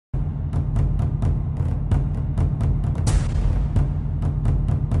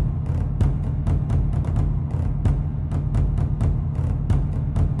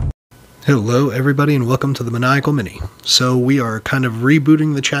Hello everybody and welcome to the Maniacal Mini. So we are kind of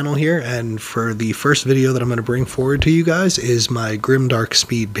rebooting the channel here, and for the first video that I'm going to bring forward to you guys is my Grimdark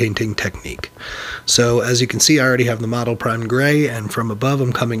speed painting technique. So as you can see, I already have the model primed gray, and from above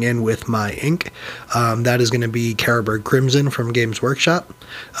I'm coming in with my ink. That is going to be Carroburg Crimson from Games Workshop.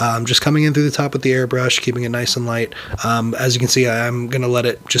 Just coming in through the top with the airbrush, keeping it nice and light. As you can see, I'm going to let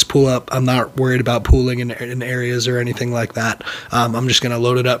it just pool up. I'm not worried about pooling in areas or anything like that. I'm just going to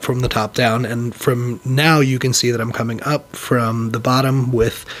load it up from the top down, and from now you can see that I'm coming up from the bottom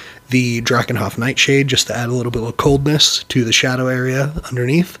with the Drakenhof Nightshade just to add a little bit of coldness to the shadow area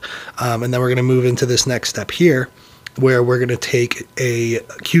underneath. And then we're going to move into this next step here, where we're going to take a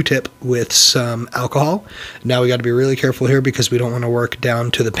Q-tip with some alcohol. Now we got to be really careful here because we don't want to work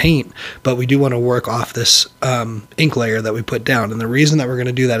down to the paint, but we do want to work off this ink layer that we put down. And the reason that we're going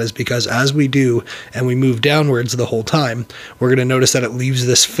to do that is because as we do and we move downwards the whole time, we're going to notice that it leaves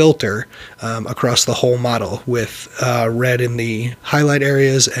this filter across the whole model with red in the highlight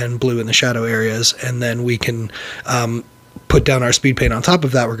areas and blue in the shadow areas. And then we can put down our speed paint on top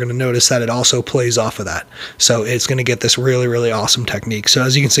of that. We're going to notice that it also plays off of that. So it's going to get this really, really awesome technique. So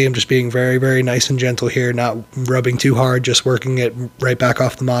as you can see, I'm just being very, very nice and gentle here, not rubbing too hard, just working it right back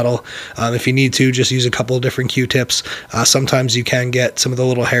off the model. If you need to, just use a couple of different Q-tips. Sometimes you can get some of the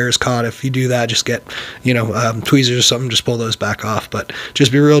little hairs caught. If you do that, just get, tweezers or something, just pull those back off. But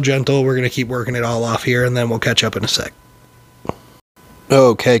just be real gentle. We're going to keep working it all off here, and then we'll catch up in a sec.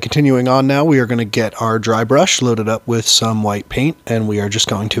 Okay, continuing on now, we are going to get our dry brush loaded up with some white paint, and we are just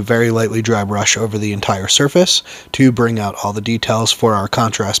going to very lightly dry brush over the entire surface to bring out all the details for our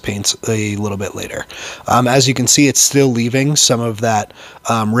contrast paints a little bit later. As you can see, it's still leaving some of that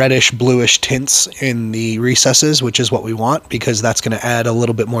reddish bluish tints in the recesses, which is what we want because that's going to add a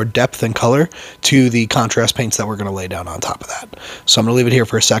little bit more depth and color to the contrast paints that we're going to lay down on top of that. So I'm going to leave it here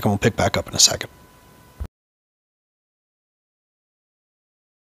for a second. We'll pick back up in a second.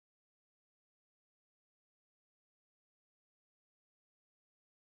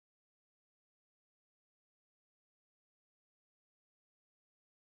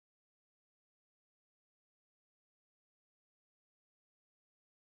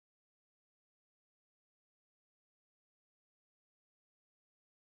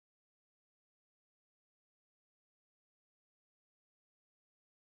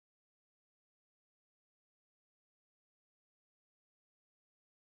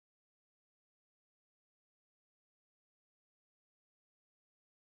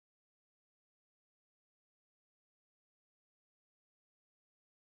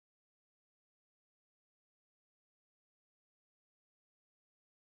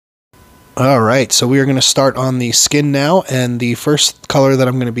 Alright, so we are going to start on the skin now, and the first color that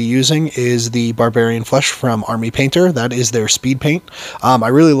I'm going to be using is the Barbarian Flesh from Army Painter. That is their speed paint. I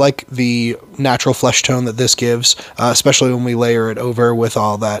really like the natural flesh tone that this gives, especially when we layer it over with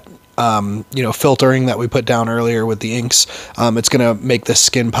all that filtering that we put down earlier with the inks. It's going to make the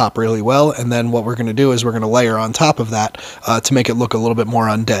skin pop really well, and then what we're going to do is we're going to layer on top of that to make it look a little bit more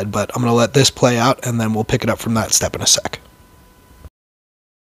undead, but I'm going to let this play out, and then we'll pick it up from that step in a sec.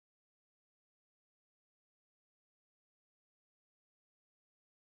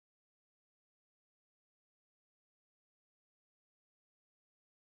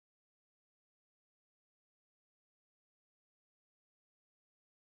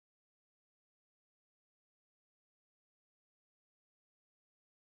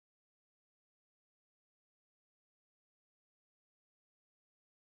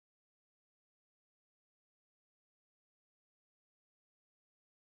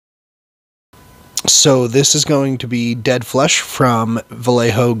 So this is going to be Dead Flesh from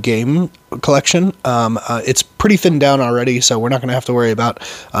Vallejo Game Collection. It's pretty thinned down already, so we're not going to have to worry about,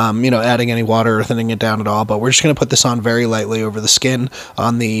 adding any water or thinning it down at all, but we're just going to put this on very lightly over the skin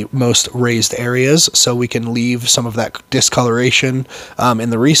on the most raised areas so we can leave some of that discoloration in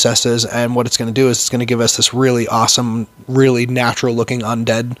the recesses, and what it's going to do is it's going to give us this really awesome, really natural looking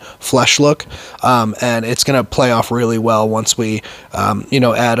undead flesh look, and it's going to play off really well once we,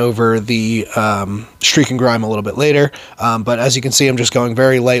 add over the streak and grime a little bit later, but as you can see, I'm just going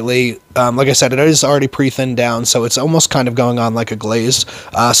very lightly. Like I said, it is already pre-thinned down, so it's almost kind of going on like a glaze,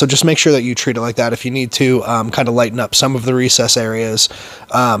 so just make sure that you treat it like that. If you need to kind of lighten up some of the recess areas,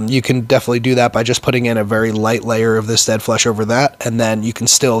 you can definitely do that by just putting in a very light layer of this dead flesh over that, and then you can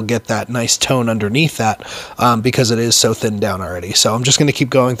still get that nice tone underneath that because it is so thinned down already. So I'm just going to keep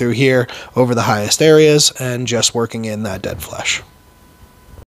going through here over the highest areas and just working in that dead flesh.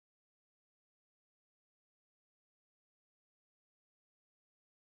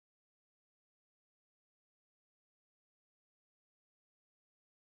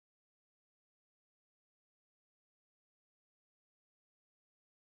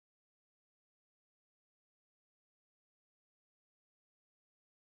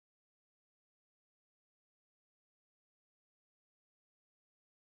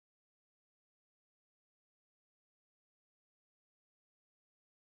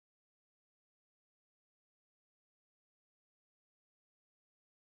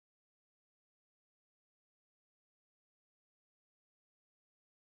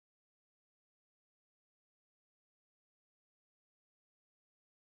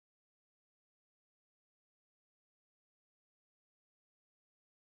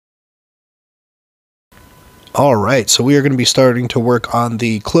 Alright, so we are going to be starting to work on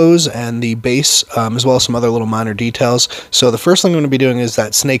the clothes and the base, as well as some other little minor details. So the first thing I'm going to be doing is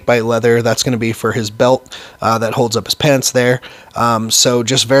that snakebite leather. That's going to be for his belt that holds up his pants there. So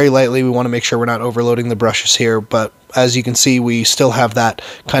just very lightly, we want to make sure we're not overloading the brushes here, but as you can see, we still have that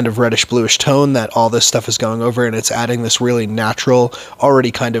kind of reddish bluish tone that all this stuff is going over, and it's adding this really natural,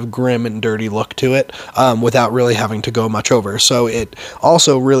 already kind of grim and dirty look to it, without really having to go much over. So it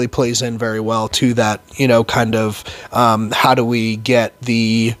also really plays in very well to that, kind of how do we get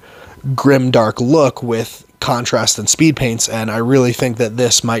the grimdark look with contrast and speed paints, and I really think that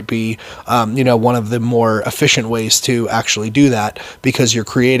this might be one of the more efficient ways to actually do that, because you're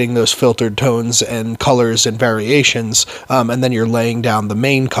creating those filtered tones and colors and variations, and then you're laying down the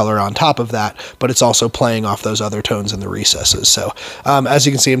main color on top of that, but it's also playing off those other tones in the recesses. So as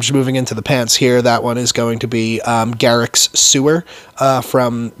you can see, I'm just moving into the pants here. That one is going to be Garrick's Sewer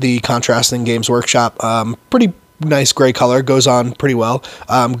from the Contrasting Games Workshop. Pretty nice gray color, goes on pretty well.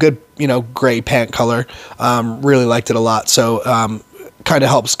 Good, gray pant color. Really liked it a lot. So kind of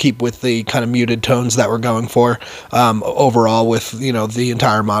helps keep with the kind of muted tones that we're going for overall with, the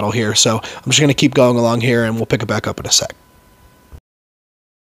entire model here. So I'm just going to keep going along here, and we'll pick it back up in a sec.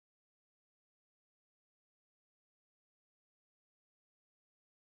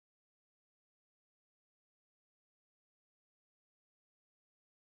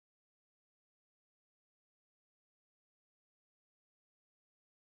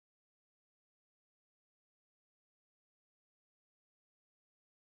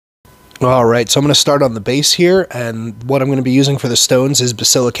 All right, so I'm going to start on the base here, and what I'm going to be using for the stones is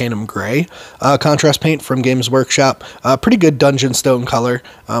Basilicanum Gray contrast paint from Games Workshop. Pretty good dungeon stone color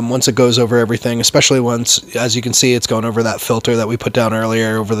once it goes over everything, especially once, as you can see, it's going over that filter that we put down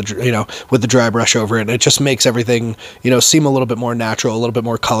earlier over the, with the dry brush over it. It just makes everything, seem a little bit more natural, a little bit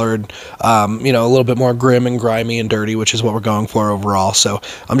more colored, a little bit more grim and grimy and dirty, which is what we're going for overall. So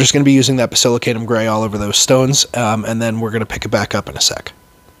I'm just going to be using that Basilicanum Gray all over those stones, and then we're going to pick it back up in a sec.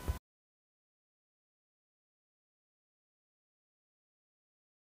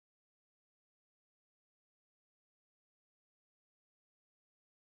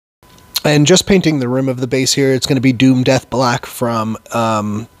 And just painting the rim of the base here, it's going to be Doom Death Black from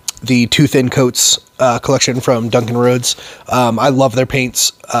the Two Thin Coats collection from Duncan Rhodes. I love their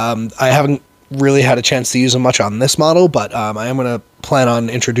paints. I haven't really had a chance to use them much on this model, but I am going to plan on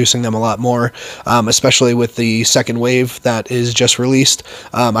introducing them a lot more, especially with the second wave that is just released.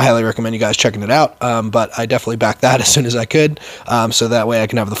 I highly recommend you guys checking it out, but I definitely back that as soon as I could, so that way I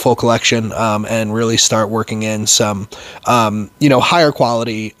can have the full collection and really start working in some higher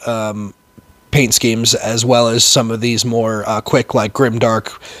quality paint schemes, as well as some of these more quick, like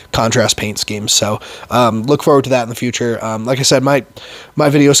Grimdark contrast paint schemes. So look forward to that in the future. Like I said, my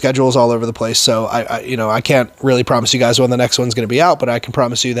video schedule is all over the place, so I can't really promise you guys when the next one's going to be out, but I can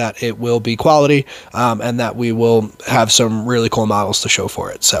promise you that it will be quality, and that we will have some really cool models to show for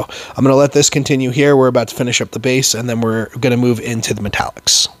it. So I'm going to let this continue here. We're about to finish up the base, and then we're going to move into the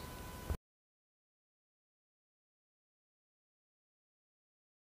metallics.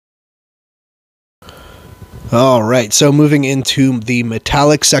 All right, so moving into the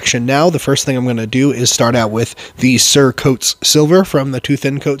metallic section now, the first thing I'm going to do is start out with the Sir Coates Silver from the Two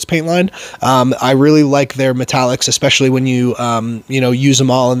Thin Coats paint line. I really like their metallics, especially when you, use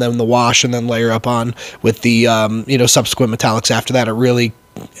them all and then the wash and then layer up on with the, subsequent metallics after that. It really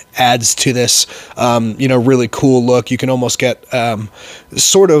adds to this, really cool look. You can almost get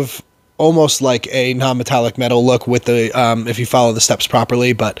sort of almost like a non-metallic metal look with the if you follow the steps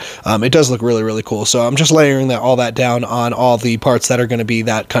properly, but it does look really, really cool. So I'm just layering all that down on all the parts that are going to be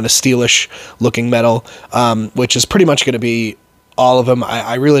that kind of steelish looking metal, which is pretty much going to be all of them.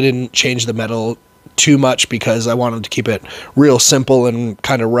 I really didn't change the metal too much because I wanted to keep it real simple and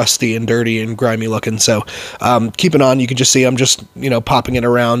kind of rusty and dirty and grimy looking. So keep it on. You can just see I'm just popping it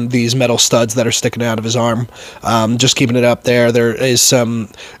around these metal studs that are sticking out of his arm, just keeping it up there. There is some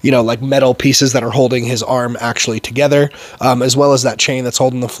like metal pieces that are holding his arm actually together, as well as that chain that's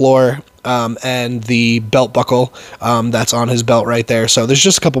holding the floor, and the belt buckle that's on his belt right there. So there's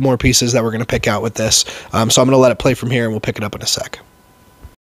just a couple more pieces that we're going to pick out with this, so I'm going to let it play from here and we'll pick it up in a sec.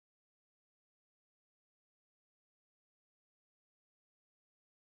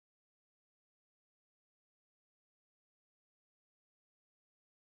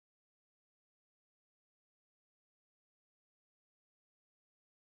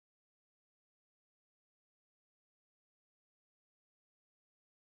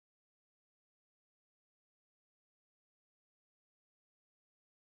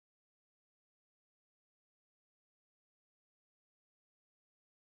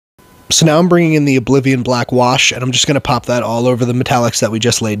 So now I'm bringing in the Oblivion Black Wash, and I'm just going to pop that all over the metallics that we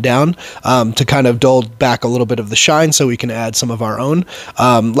just laid down to kind of dull back a little bit of the shine so we can add some of our own.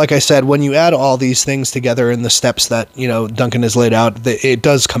 Like I said, when you add all these things together in the steps that, you know, Duncan has laid out, it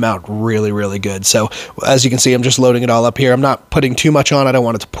does come out really, really good. So as you can see, I'm just loading it all up here. I'm not putting too much on. I don't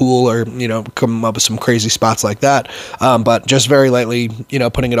want it to pool or, you know, come up with some crazy spots like that. But just very lightly, you know,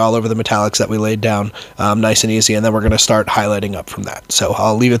 putting it all over the metallics that we laid down, nice and easy. And then we're going to start highlighting up from that. So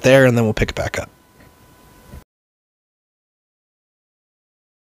I'll leave it there and then we'll pick it back up.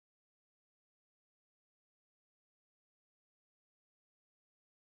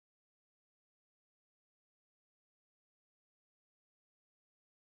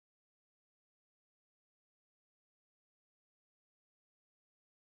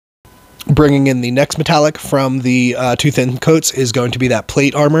 Bringing in the next metallic from the two thin coats is going to be that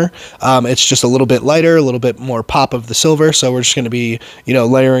plate armor. It's just a little bit lighter, a little bit more pop of the silver, so we're just going to be, you know,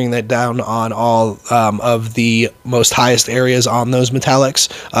 layering that down on all of the most highest areas on those metallics,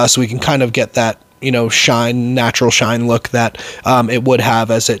 so we can kind of get that, you know, shine, natural shine look that it would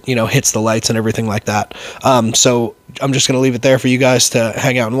have as it, you know, hits the lights and everything like that. So I'm just going to leave it there for you guys to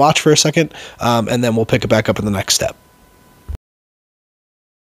hang out and watch for a second, and then we'll pick it back up in the next step.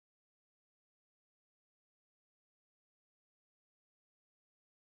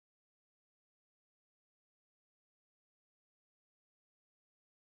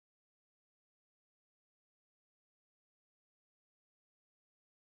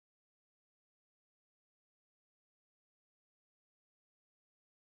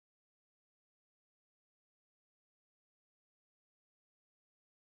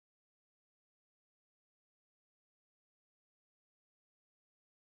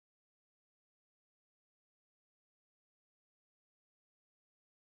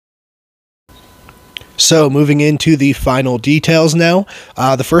 So moving into the final details now,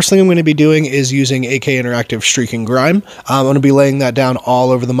 the first thing I'm going to be doing is using AK Interactive Streak and Grime. I'm going to be laying that down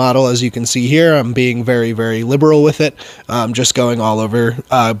all over the model. As you can see here, I'm being very, very liberal with it, just going all over.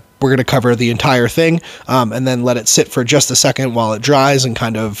 We're going to cover the entire thing and then let it sit for just a second while it dries and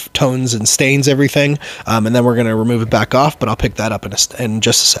kind of tones and stains everything, and then we're going to remove it back off, but I'll pick that up in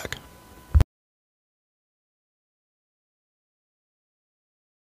just a sec.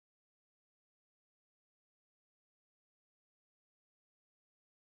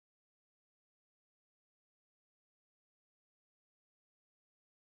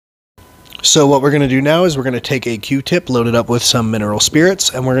 So what we're going to do now is we're going to take a Q-tip, load it up with some mineral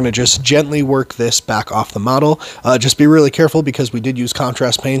spirits, and we're going to just gently work this back off the model. Just be really careful because we did use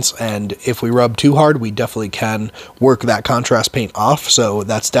contrast paints, and if we rub too hard, we definitely can work that contrast paint off, so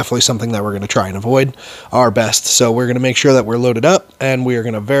that's definitely something that we're going to try and avoid our best. So we're going to make sure that we're loaded up, and we are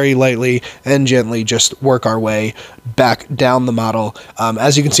going to very lightly and gently just work our way back down the model.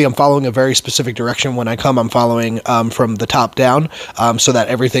 As you can see, I'm following a very specific direction. When I come, I'm following from the top down, so that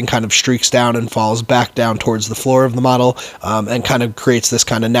everything kind of streaks down and falls back down towards the floor of the model, and kind of creates this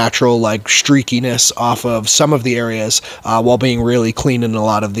kind of natural like streakiness off of some of the areas while being really clean in a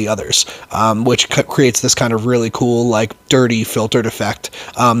lot of the others, which creates this kind of really cool like dirty filtered effect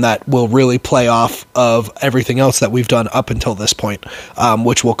that will really play off of everything else that we've done up until this point,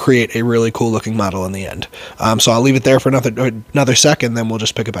 which will create a really cool looking model in the end. So I'll leave it there for another second, then we'll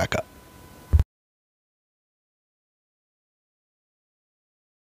just pick it back up.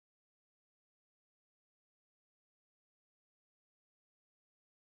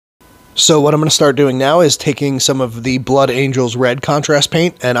 So what I'm going to start doing now is taking some of the Blood Angels red contrast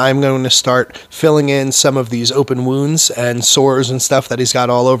paint, and I'm going to start filling in some of these open wounds and sores and stuff that he's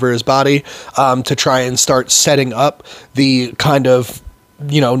got all over his body, to try and start setting up the kind of,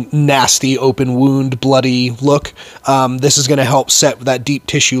 you know, nasty open wound bloody look. This is going to help set that deep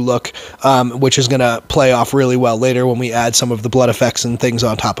tissue look, which is going to play off really well later when we add some of the blood effects and things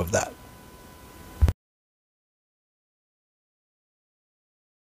on top of that.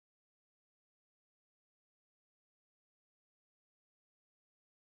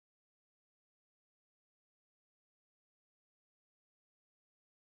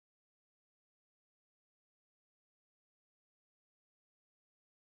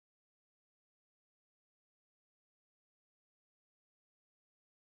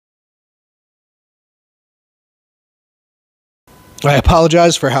 I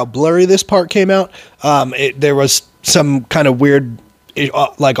apologize for how blurry this part came out. There was some kind of weird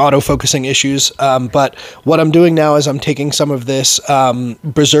like auto-focusing issues. But what I'm doing now is I'm taking some of this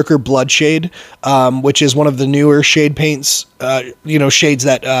Berserker Bloodshade, which is one of the newer shade paints, shades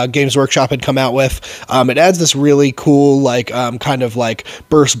that Games Workshop had come out with. It adds this really cool, like, kind of like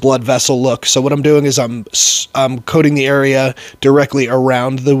burst blood vessel look. So what I'm doing is I'm coating the area directly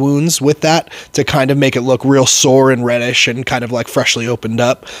around the wounds with that to kind of make it look real sore and reddish and kind of like freshly opened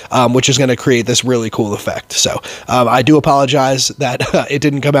up, which is going to create this really cool effect. So I do apologize that it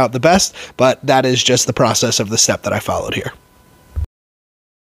didn't come out the best, but that is just the process of the step that I followed here.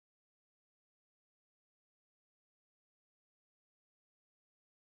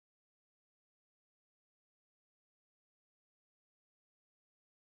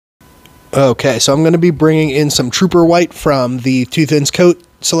 Okay, so I'm going to be bringing in some Trooper White from the Too Thin's Coat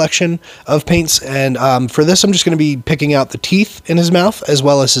selection of paints, and for this I'm just going to be picking out the teeth in his mouth as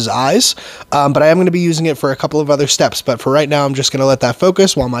well as his eyes, but I am going to be using it for a couple of other steps. But for right now I'm just going to let that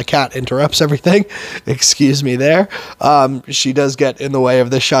focus while my cat interrupts everything. Excuse me there. She does get in the way of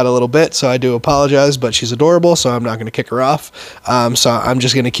this shot a little bit, so I do apologize, but she's adorable, so I'm not going to kick her off. So I'm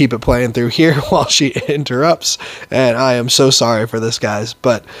just going to keep it playing through here while she interrupts, and I am so sorry for this, guys.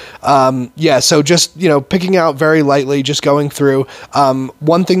 But yeah, so just, picking out very lightly, just going through.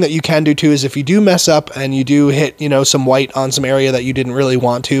 One thing that you can do too is if you do mess up and you do hit, some white on some area that you didn't really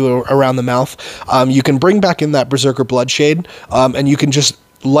want to around the mouth, you can bring back in that Berserker Bloodshade, and you can just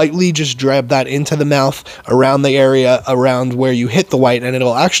lightly just drab that into the mouth around the area around where you hit the white, and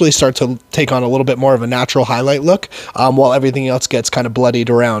it'll actually start to take on a little bit more of a natural highlight look, while everything else gets kind of bloodied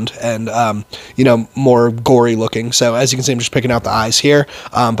around and more gory looking. So as you can see, I'm just picking out the eyes here,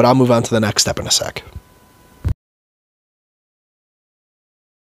 but I'll move on to the next step in a sec.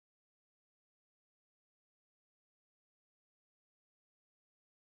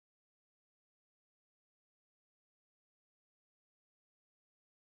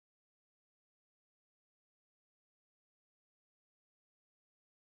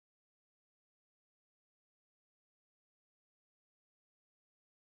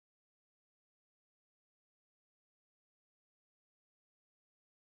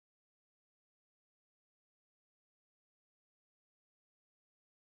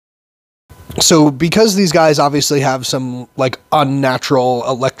 So because these guys obviously have some like unnatural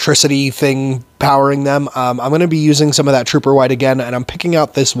electricity thing powering them, I'm going to be using some of that Trooper White again, and I'm picking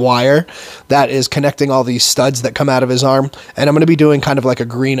out this wire that is connecting all these studs that come out of his arm, and I'm going to be doing kind of like a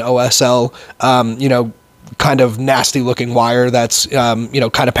green OSL, kind of nasty looking wire that's kind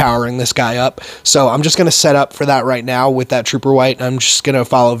of powering this guy up. So I'm just going to set up for that right now with that Trooper White. I'm just going to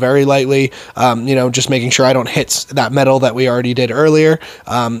follow very lightly, just making sure I don't hit that metal that we already did earlier.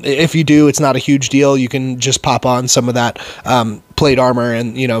 If you do, it's not a huge deal. You can just pop on some of that plate armor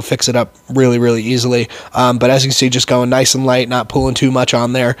and fix it up really easily. But as you can see, just going nice and light, not pulling too much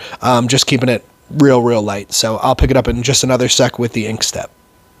on there, just keeping it real light. So I'll pick it up in just another sec with the ink step.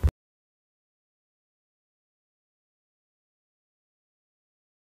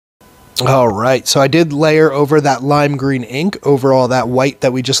 All right, so I did layer over that lime green ink over all that white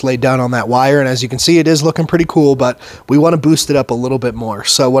that we just laid down on that wire, and as you can see, it is looking pretty cool, but we want to boost it up a little bit more.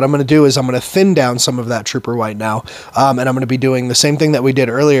 So what I'm going to do is I'm going to thin down some of that Trooper White now, and I'm going to be doing the same thing that we did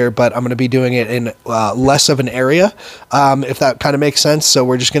earlier, but I'm going to be doing it in less of an area, if that kind of makes sense. So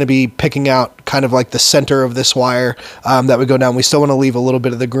we're just going to be picking out kind of like the center of this wire that we go down. We still want to leave a little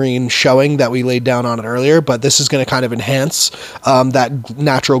bit of the green showing that we laid down on it earlier, but this is going to kind of enhance that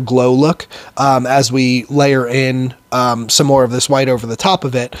natural glow look as we layer in some more of this white over the top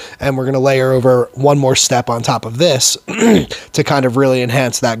of it, and we're going to layer over one more step on top of this to kind of really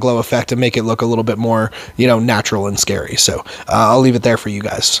enhance that glow effect and make it look a little bit more, natural and scary. So I'll leave it there for you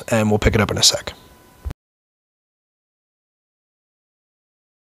guys, and we'll pick it up in a sec.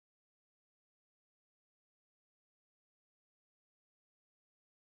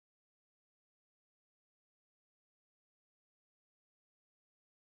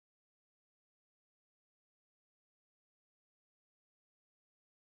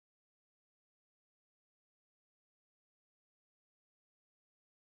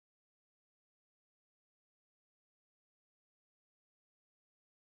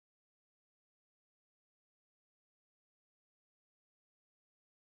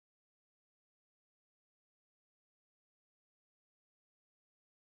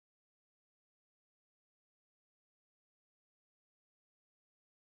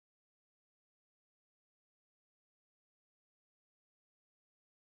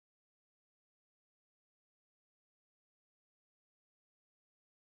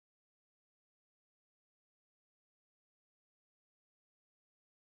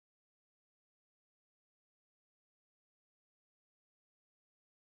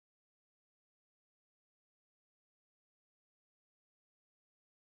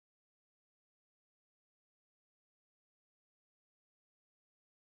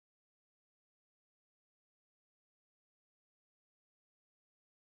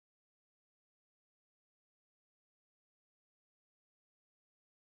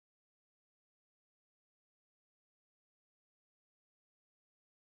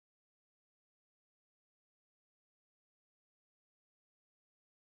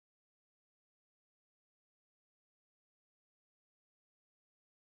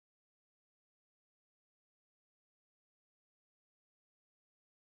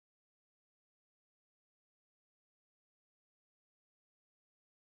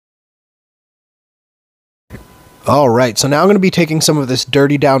 All right, so now I'm going to be taking some of this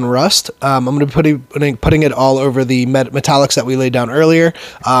dirty down rust. I'm going to be putting it all over the metallics that we laid down earlier.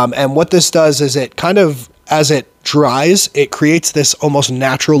 And what this does is it kind of, as it dries, it creates this almost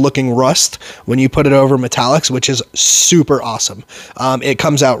natural looking rust when you put it over metallics, which is super awesome. It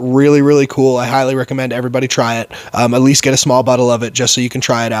comes out really, really cool. I highly recommend everybody try it. At least get a small bottle of it just so you can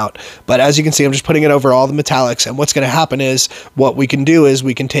try it out. But as you can see, I'm just putting it over all the metallics, and what's going to happen is what we can do is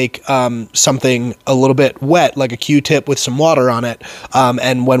we can take something a little bit wet, like a Q-tip with some water on it,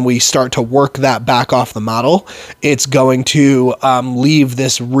 and when we start to work that back off the model, it's going to leave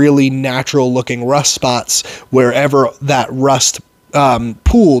this really natural looking rust spots wherever that rust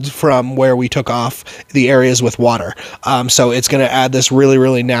pooled from where we took off the areas with water. So it's going to add this really,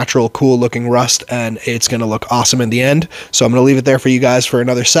 really natural, cool looking rust, and it's going to look awesome in the end. So I'm going to leave it there for you guys for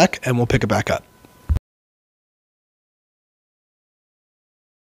another sec, and we'll pick it back up.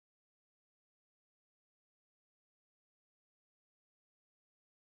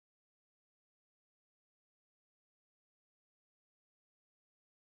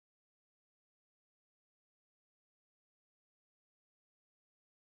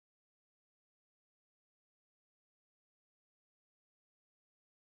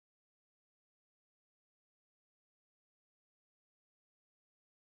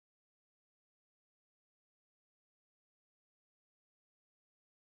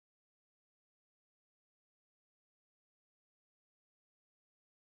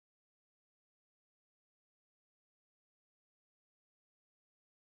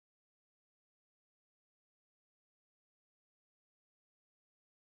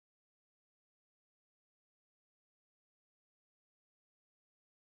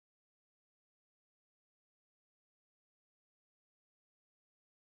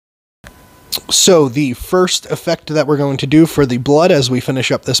 So the first effect that we're going to do for the blood as we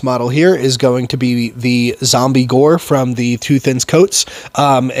finish up this model here is going to be the zombie gore from the Too Thin's coats.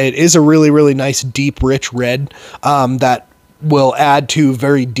 It is a really, really nice, deep, rich red that will add to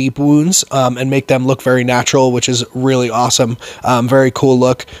very deep wounds and make them look very natural, which is really awesome. Very cool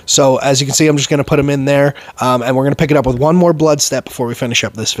look. So as you can see, I'm just going to put them in there, and we're going to pick it up with one more blood step before we finish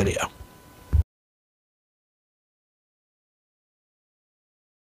up this video.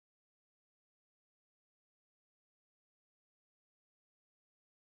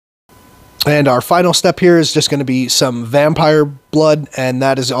 And our final step here is just going to be some vampire blood, and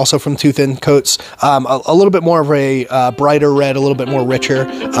that is also from Too Thin Coats. A little bit more of a brighter red, a little bit more richer,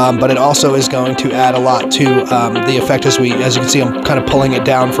 but it also is going to add a lot to the effect as you can see, I'm kind of pulling it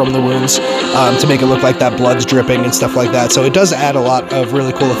down from the wounds to make it look like that blood's dripping and stuff like that. So it does add a lot of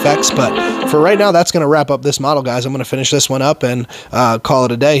really cool effects, but for right now, that's going to wrap up this model, guys. I'm going to finish this one up and call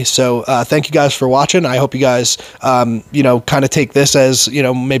it a day. So thank you guys for watching. I hope you guys, you know, kind of take this as, you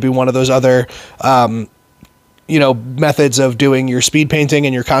know, maybe one of those other you know, methods of doing your speed painting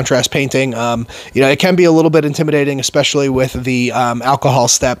and your contrast painting. You know, it can be a little bit intimidating, especially with the alcohol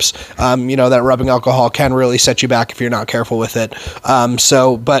steps. You know, that rubbing alcohol can really set you back if you're not careful with it.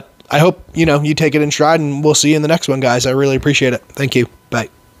 But I hope, you know, you take it in stride, and we'll see you in the next one, guys. I really appreciate it. Thank you. Bye.